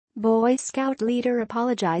Boy Scout leader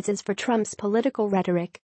apologizes for Trump's political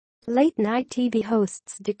rhetoric. Late-night TV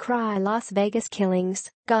hosts decry Las Vegas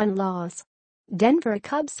killings, gun laws. Denver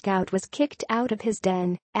Cub Scout was kicked out of his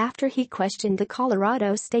den after he questioned the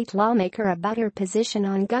Colorado state lawmaker about her position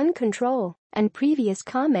on gun control and previous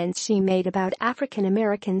comments she made about African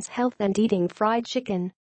Americans' health and eating fried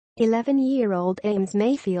chicken. 11-year-old Ames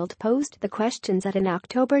Mayfield posed the questions at an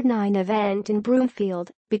October 9 event in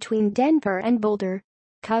Broomfield, between Denver and Boulder.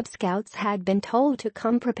 Cub Scouts had been told to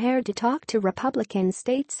come prepared to talk to Republican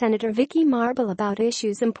State Senator Vicki Marble about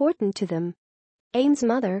issues important to them. Ames'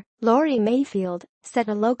 mother, Lori Mayfield, said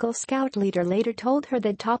a local Scout leader later told her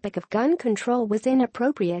the topic of gun control was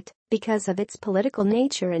inappropriate because of its political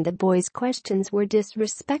nature and the boys' questions were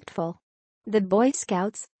disrespectful. The Boy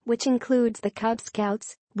Scouts, which includes the Cub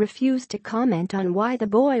Scouts, refused to comment on why the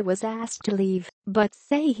boy was asked to leave, but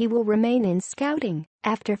say he will remain in Scouting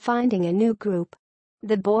after finding a new group.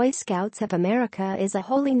 The Boy Scouts of America is a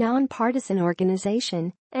wholly nonpartisan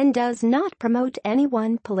organization and does not promote any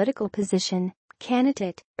one political position,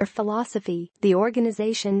 candidate, or philosophy, the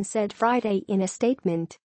organization said Friday in a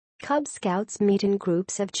statement. Cub Scouts meet in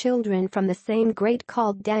groups of children from the same grade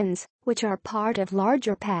called dens, which are part of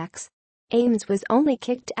larger packs. Ames was only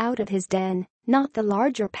kicked out of his den, not the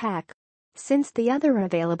larger pack. Since the other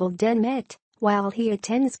available den met while he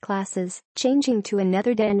attends classes, changing to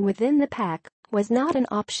another den within the pack was not an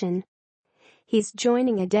option. He's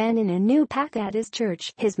joining a den in a new pack at his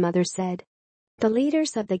church, his mother said. The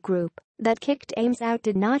leaders of the group that kicked Ames out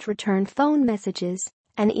did not return phone messages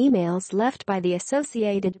and emails left by the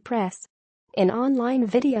Associated Press. In online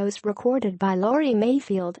videos recorded by Lori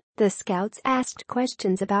Mayfield, the Scouts asked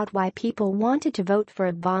questions about why people wanted to vote for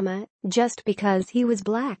Obama just because he was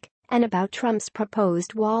black and about Trump's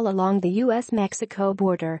proposed wall along the U.S.-Mexico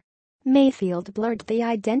border. Mayfield blurred the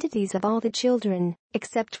identities of all the children,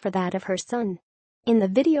 except for that of her son. In the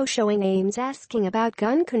video showing Ames asking about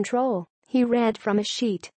gun control, he read from a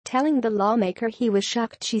sheet, telling the lawmaker he was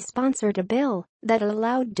shocked she sponsored a bill that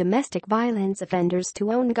allowed domestic violence offenders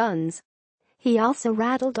to own guns. He also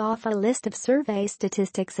rattled off a list of survey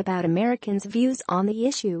statistics about Americans' views on the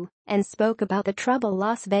issue and spoke about the trouble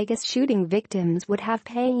Las Vegas shooting victims would have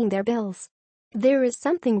paying their bills. There is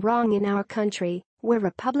something wrong in our country where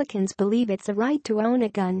Republicans believe it's a right to own a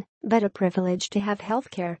gun, but a privilege to have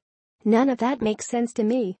health care. None of that makes sense to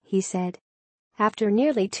me, he said. After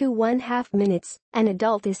nearly 2.5 minutes, an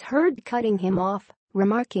adult is heard cutting him off,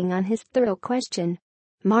 remarking on his thorough question.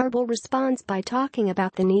 Marble responds by talking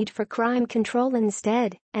about the need for crime control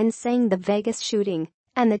instead and saying the Vegas shooting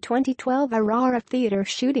and the 2012 Aurora Theater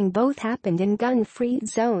shooting both happened in gun-free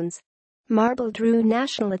zones. Marble drew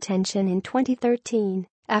national attention in 2013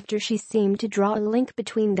 after she seemed to draw a link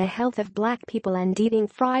between the health of black people and eating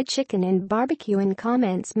fried chicken and barbecue in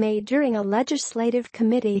comments made during a legislative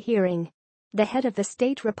committee hearing. The head of the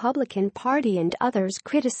state Republican Party and others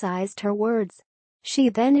criticized her words. She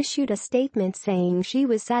then issued a statement saying she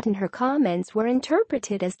was sad and her comments were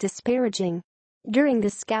interpreted as disparaging. During the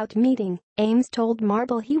Scout meeting, Ames told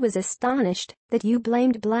Marble he was astonished that you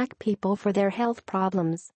blamed black people for their health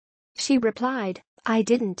problems. She replied, "I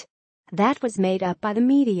didn't. That was made up by the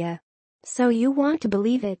media. So you want to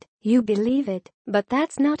believe it, you believe it, but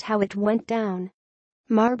that's not how it went down."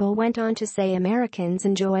 Marble went on to say Americans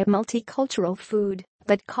enjoy multicultural food,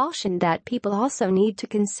 but cautioned that people also need to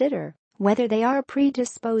consider whether they are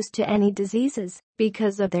predisposed to any diseases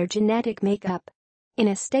because of their genetic makeup. In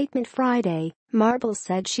a statement Friday, Marble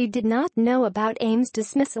said she did not know about Ames'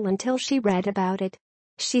 dismissal until she read about it.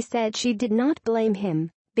 She said she did not blame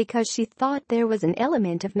him because she thought there was an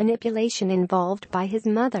element of manipulation involved by his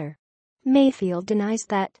mother. Mayfield denies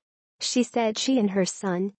that. She said she and her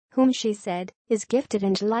son, whom she said is gifted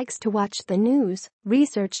and likes to watch the news,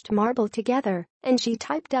 researched Marble together, and she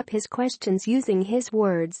typed up his questions using his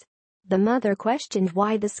words. The mother questioned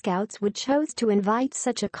why the Scouts would choose to invite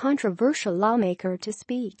such a controversial lawmaker to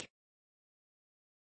speak.